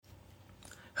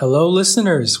Hello,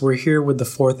 listeners. We're here with the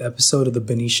fourth episode of the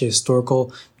Benicia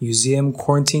Historical Museum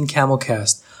Quarantine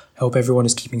Camelcast. I hope everyone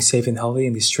is keeping safe and healthy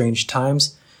in these strange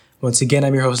times. Once again,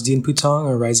 I'm your host, Dean Putong,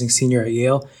 a rising senior at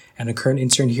Yale and a current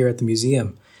intern here at the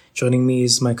museum. Joining me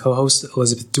is my co-host,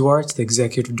 Elizabeth Duarte, the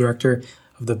executive director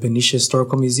of the Benicia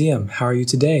Historical Museum. How are you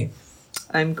today?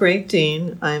 I'm great,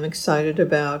 Dean. I'm excited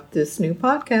about this new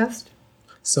podcast.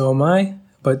 So am I.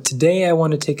 But today I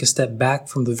want to take a step back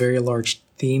from the very large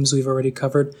themes we've already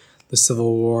covered, the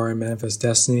Civil War and Manifest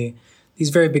Destiny,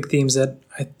 these very big themes that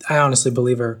I honestly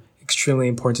believe are extremely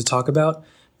important to talk about.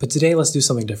 But today, let's do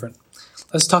something different.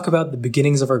 Let's talk about the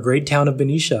beginnings of our great town of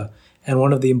Benicia and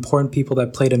one of the important people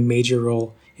that played a major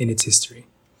role in its history.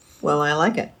 Well, I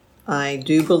like it. I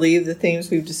do believe the themes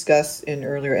we've discussed in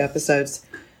earlier episodes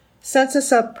sets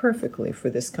us up perfectly for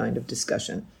this kind of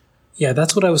discussion. Yeah,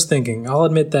 that's what I was thinking. I'll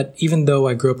admit that even though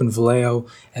I grew up in Vallejo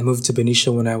and moved to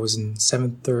Benicia when I was in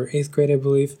 7th or 8th grade, I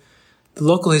believe, the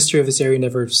local history of this area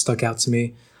never stuck out to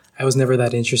me. I was never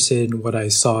that interested in what I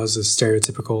saw as a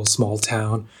stereotypical small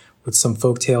town with some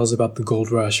folk tales about the gold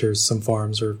rush or some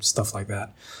farms or stuff like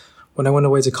that. When I went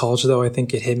away to college, though, I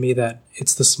think it hit me that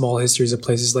it's the small histories of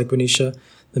places like Benicia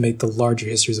that make the larger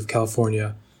histories of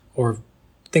California or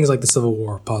things like the Civil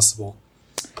War possible.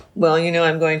 Well,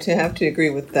 I'm going to have to agree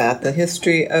with that. The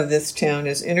history of this town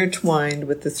is intertwined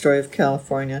with the story of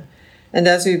California. And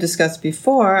as we've discussed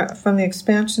before, from the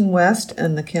expansion west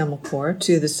and the Camel Corps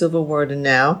to the Civil War to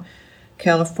now,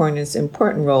 California's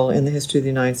important role in the history of the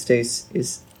United States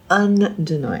is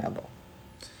undeniable.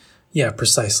 Yeah,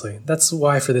 precisely. That's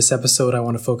why for this episode I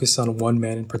want to focus on one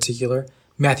man in particular,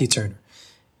 Matthew Turner.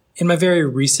 In my very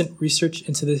recent research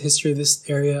into the history of this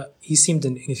area, he seemed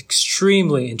an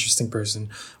extremely interesting person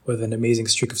with an amazing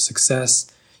streak of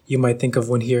success. You might think of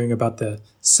when hearing about the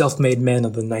self-made men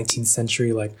of the 19th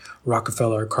century like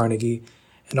Rockefeller or Carnegie,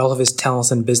 and all of his talents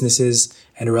and businesses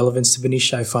and relevance to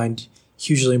Benicia I find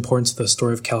hugely important to the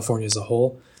story of California as a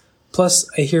whole. Plus,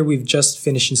 I hear we've just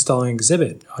finished installing an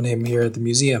exhibit on him here at the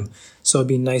museum, so it'd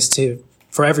be nice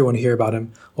for everyone to hear about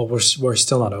him while we're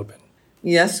still not open.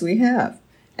 Yes, we have.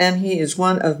 And he is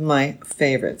one of my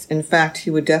favorites. In fact,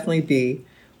 he would definitely be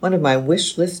one of my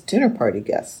wish list dinner party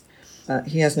guests.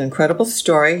 He has an incredible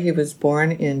story. He was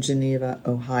born in Geneva,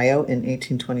 Ohio in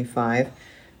 1825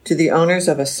 to the owners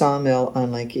of a sawmill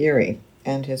on Lake Erie.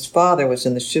 And his father was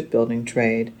in the shipbuilding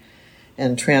trade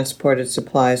and transported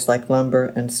supplies like lumber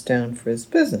and stone for his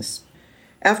business.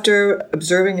 After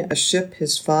observing a ship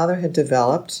his father had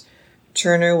developed,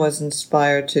 Turner was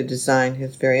inspired to design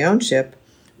his very own ship,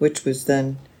 which was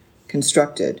then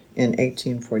constructed in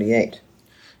 1848.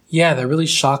 Yeah, that really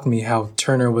shocked me how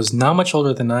Turner was not much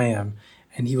older than I am,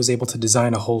 and he was able to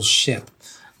design a whole ship.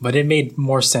 But it made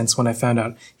more sense when I found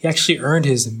out he actually earned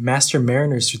his Master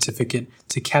Mariner's certificate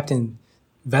to captain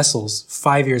vessels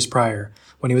 5 years prior,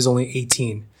 when he was only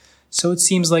 18. So it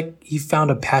seems like he found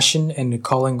a passion and a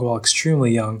calling while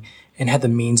extremely young, and had the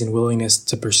means and willingness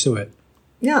to pursue it.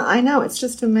 Yeah, I know. It's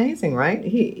just amazing, right?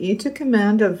 He took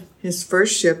command of his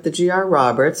first ship, the G.R.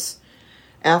 Roberts,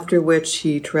 after which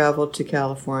he traveled to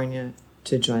California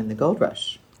to join the gold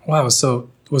rush. Wow, so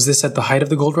was this at the height of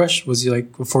the gold rush? Was he like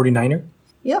a 49er?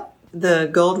 Yep. The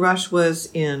gold rush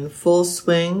was in full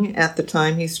swing at the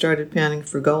time he started panning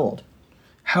for gold.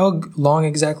 How long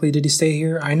exactly did he stay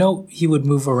here? I know he would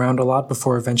move around a lot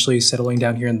before eventually settling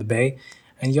down here in the Bay,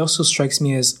 and he also strikes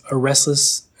me as a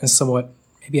restless and somewhat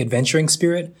maybe adventuring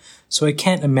spirit, so I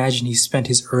can't imagine he spent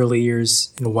his early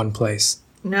years in one place.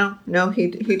 No, he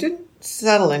didn't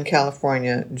settle in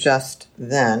California just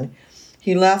then.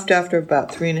 He left after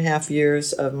about 3.5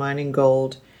 years of mining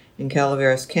gold in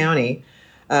Calaveras County,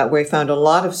 where he found a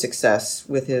lot of success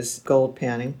with his gold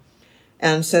panning.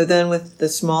 And so then with the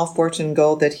small fortune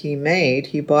gold that he made,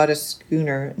 he bought a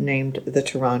schooner named the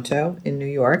Toronto in New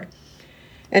York,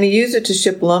 and he used it to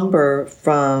ship lumber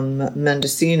from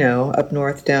Mendocino up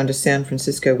north down to San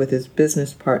Francisco with his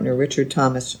business partner, Richard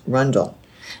Thomas Rundle.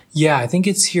 Yeah, I think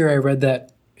it's here I read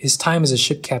that his time as a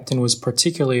ship captain was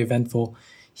particularly eventful.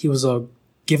 He was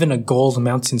given a gold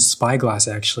mountain spyglass,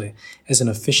 actually, as an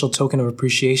official token of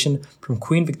appreciation from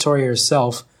Queen Victoria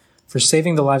herself for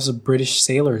saving the lives of British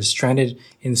sailors stranded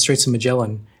in the Straits of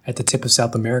Magellan at the tip of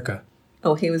South America.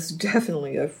 Oh, he was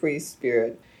definitely a free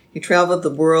spirit. He traveled the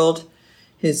world.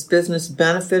 His business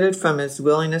benefited from his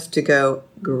willingness to go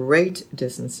great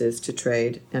distances to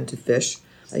trade and to fish.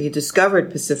 He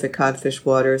discovered Pacific codfish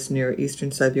waters near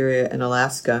eastern Siberia and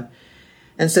Alaska.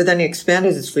 And so then he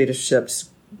expanded his fleet of ships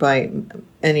by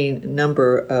any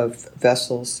number of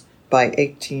vessels by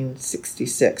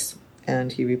 1866.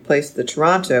 And he replaced the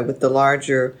Toronto with the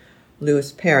larger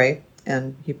Lewis Perry,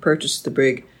 and he purchased the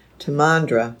brig to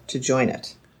Mandra to join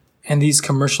it. And these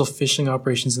commercial fishing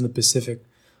operations in the Pacific,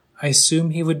 I assume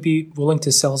he would be willing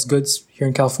to sell his goods here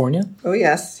in California? Oh,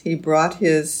 yes. He brought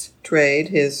his trade,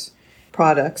 his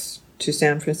products, to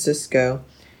San Francisco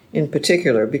in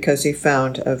particular because he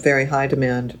found a very high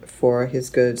demand for his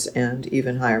goods and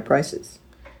even higher prices.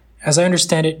 As I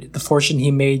understand it, the fortune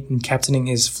he made in captaining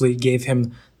his fleet gave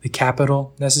him the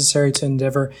capital necessary to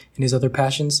endeavor in his other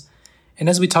passions, and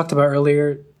as we talked about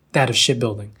earlier, that of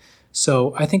shipbuilding.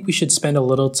 So I think we should spend a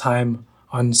little time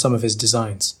on some of his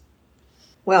designs.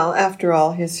 Well, after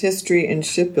all, his history in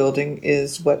shipbuilding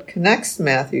is what connects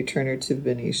Matthew Turner to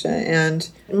Benicia, and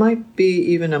it might be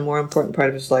even a more important part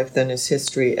of his life than his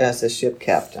history as a ship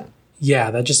captain. Yeah,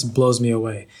 that just blows me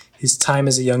away. His time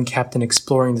as a young captain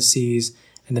exploring the seas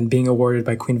and then being awarded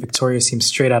by Queen Victoria seems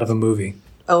straight out of a movie.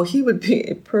 Oh, he would be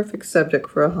a perfect subject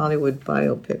for a Hollywood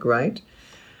biopic, right?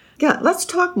 Yeah, let's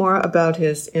talk more about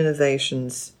his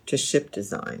innovations to ship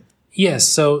design. Yes,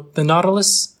 so the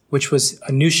Nautilus, which was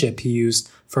a new ship he used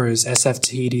for his SF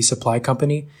Tahiti supply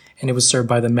company, and it was served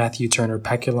by the Matthew Turner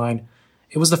Packet Line.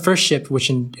 It was the first ship which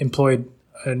employed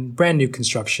a brand new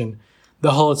construction.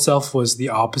 The hull itself was the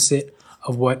opposite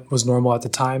of what was normal at the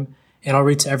time, and I'll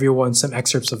read to everyone some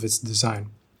excerpts of its design.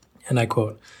 And I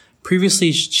quote,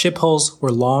 "Previously, ship hulls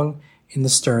were long in the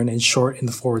stern and short in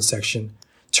the forward section.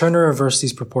 Turner reversed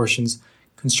these proportions,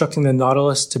 constructing the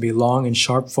Nautilus to be long and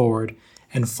sharp forward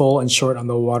and full and short on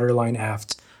the waterline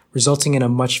aft, resulting in a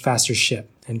much faster ship,"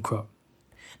 end quote.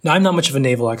 Now, I'm not much of a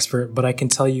naval expert, but I can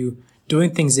tell you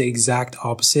doing things the exact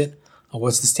opposite of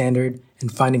what's the standard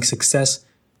and finding success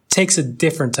takes a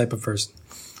different type of person.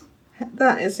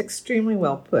 That is extremely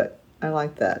well put. I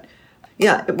like that.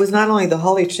 Yeah, it was not only the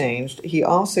hull he changed, he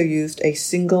also used a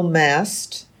single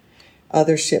mast.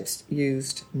 Other ships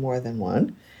used more than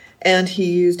one. And he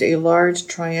used a large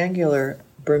triangular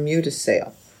Bermuda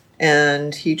sail.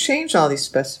 And he changed all these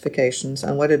specifications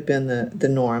on what had been the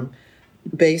norm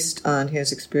based on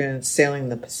his experience sailing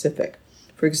the Pacific.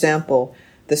 For example,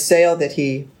 the sail that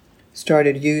he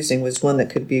started using was one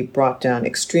that could be brought down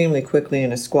extremely quickly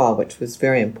in a squall, which was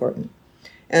very important.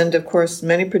 And, of course,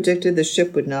 many predicted the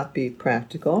ship would not be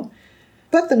practical,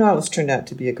 but the Nautilus turned out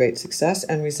to be a great success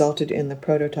and resulted in the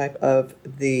prototype of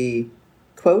the,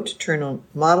 quote, Turner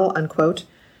model, unquote,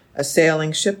 a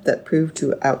sailing ship that proved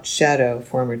to outshadow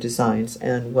former designs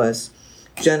and was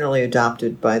generally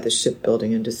adopted by the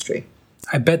shipbuilding industry.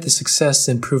 I bet the success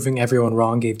in proving everyone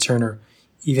wrong gave Turner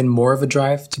even more of a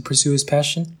drive to pursue his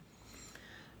passion.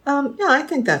 Yeah, I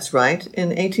think that's right. In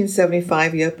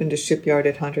 1875, he opened a shipyard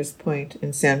at Hunters Point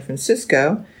in San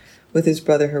Francisco with his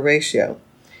brother Horatio.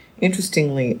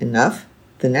 Interestingly enough,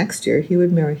 the next year he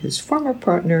would marry his former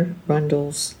partner,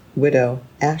 Rundle's widow,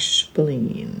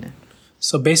 Ashbeline.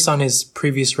 So based on his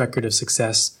previous record of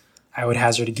success, I would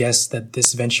hazard a guess that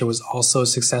this venture was also a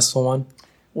successful one.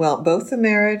 Well, both the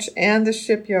marriage and the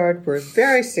shipyard were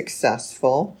very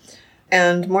successful.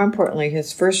 And more importantly,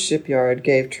 his first shipyard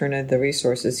gave Turner the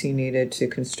resources he needed to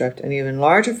construct an even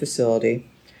larger facility,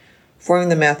 forming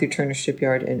the Matthew Turner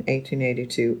Shipyard in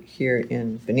 1882 here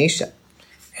in Benicia.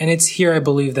 And it's here, I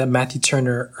believe, that Matthew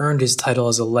Turner earned his title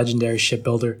as a legendary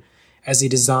shipbuilder, as he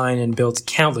designed and built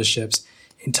countless ships.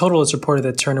 In total, it's reported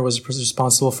that Turner was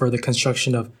responsible for the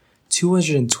construction of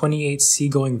 228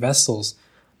 seagoing vessels,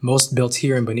 most built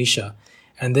here in Benicia,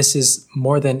 and this is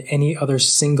more than any other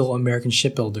single American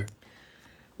shipbuilder.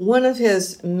 One of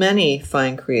his many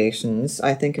fine creations,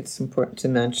 I think it's important to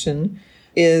mention,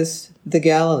 is the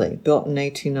Galilee, built in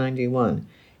 1891.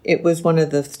 It was one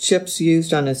of the ships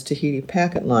used on his Tahiti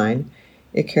Packet Line.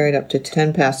 It carried up to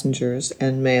 10 passengers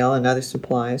and mail and other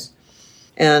supplies.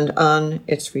 And on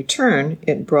its return,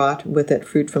 it brought with it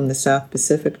fruit from the South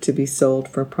Pacific to be sold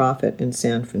for profit in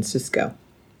San Francisco.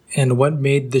 And what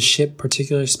made the ship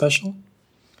particularly special?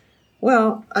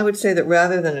 Well, I would say that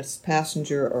rather than its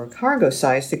passenger or cargo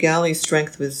size, the Galilee's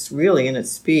strength was really in its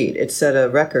speed. It set a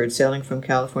record sailing from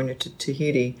California to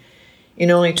Tahiti in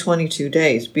only 22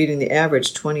 days, beating the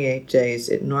average 28 days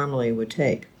it normally would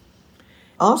take.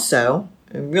 Also,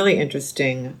 a really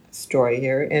interesting story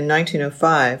here, in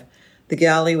 1905, the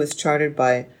Galilee was chartered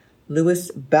by Louis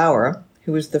Bauer,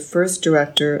 who was the first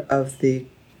director of the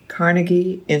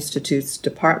Carnegie Institute's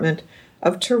Department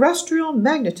of Terrestrial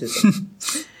Magnetism.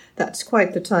 That's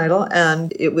quite the title,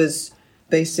 and it was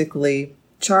basically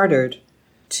chartered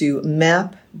to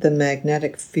map the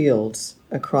magnetic fields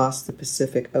across the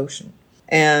Pacific Ocean.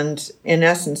 And in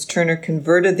essence, Turner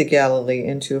converted the Galilee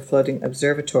into a floating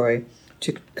observatory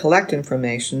to collect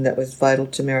information that was vital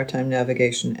to maritime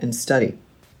navigation and study.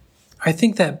 I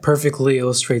think that perfectly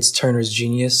illustrates Turner's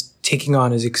genius taking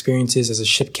on his experiences as a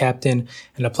ship captain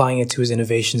and applying it to his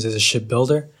innovations as a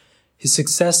shipbuilder. His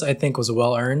success, I think, was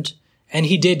well-earned, and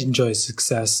he did enjoy his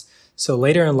success. So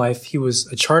later in life, he was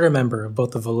a charter member of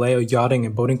both the Vallejo Yachting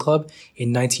and Boating Club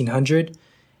in 1900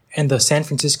 and the San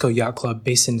Francisco Yacht Club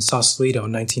based in Sausalito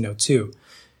in 1902.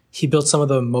 He built some of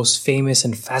the most famous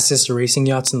and fastest racing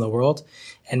yachts in the world,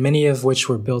 and many of which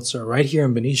were built right here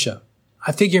in Benicia.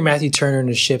 I figure Matthew Turner and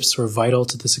his ships were vital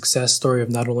to the success story of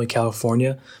not only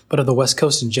California, but of the West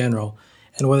Coast in general,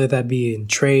 and whether that be in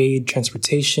trade,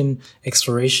 transportation,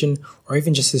 exploration, or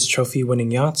even just his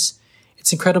trophy-winning yachts,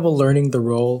 it's incredible learning the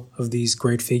role of these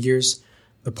great figures,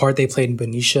 the part they played in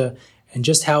Benicia, and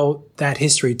just how that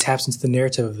history taps into the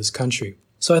narrative of this country.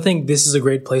 So I think this is a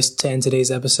great place to end today's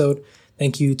episode.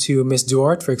 Thank you to Ms.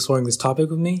 Duarte for exploring this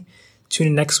topic with me. Tune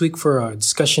in next week for a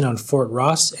discussion on Fort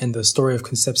Ross and the story of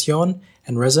Concepcion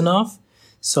and Rezanoff.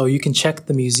 So you can check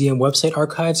the museum website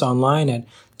archives online at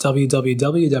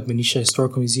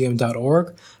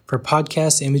www.beniciahistoricalmuseum.org for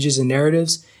podcasts, images, and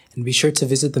narratives, and be sure to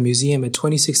visit the museum at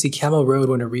 2060 Camel Road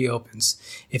when it reopens.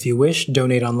 If you wish,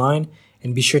 donate online,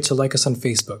 and be sure to like us on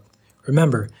Facebook.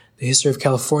 Remember, the history of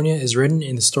California is written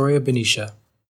in the story of Benicia.